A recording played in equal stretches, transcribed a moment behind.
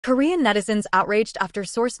Korean netizens outraged after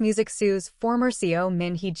Source Music sues former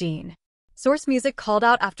CEO Hee Jin. Source Music called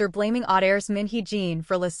out after blaming I-DLE's Hee Jin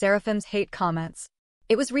for SSERAFIM's hate comments.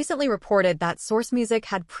 It was recently reported that Source Music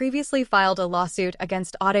had previously filed a lawsuit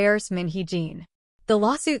against I-DLE's Hee Jin. The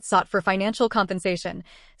lawsuit sought for financial compensation,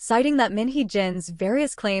 citing that Hee Jin's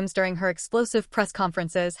various claims during her explosive press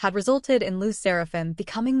conferences had resulted in SSERAFIM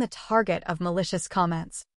becoming the target of malicious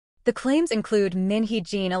comments. The claims include Hee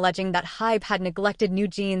Jin alleging that HYBE had neglected new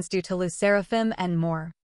jeans due to SSERAFIM and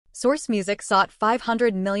more. Source Music sought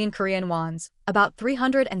 500 million Korean wons, about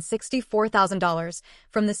 $364,000,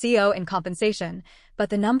 from the CEO in compensation,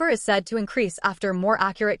 but the number is said to increase after more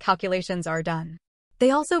accurate calculations are done.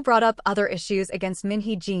 They also brought up other issues against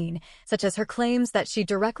Hee Jin, such as her claims that she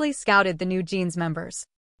directly scouted the new jeans members.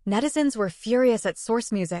 Netizens were furious at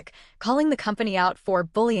Source Music, calling the company out for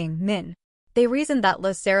bullying Min. They reasoned that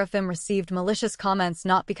SSERAFIM received malicious comments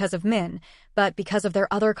not because of Min, but because of their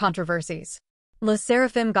other controversies.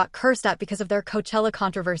 SSERAFIM got cursed at because of their Coachella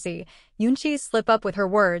controversy, Yoonchi's slip-up with her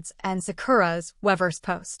words, and Sakura's Weverse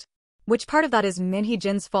post. Which part of that is Hee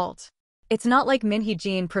Jin's fault? It's not like Hee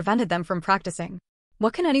Jin prevented them from practicing.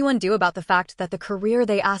 What can anyone do about the fact that the career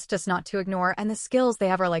they asked us not to ignore and the skills they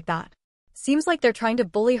have are like that? Seems like they're trying to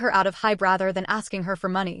bully her out of HYBE rather than asking her for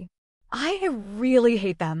money. I really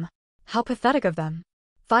hate them. How pathetic of them.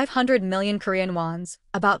 500 million Korean wons,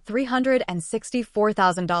 about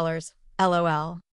 $364,000, LOL.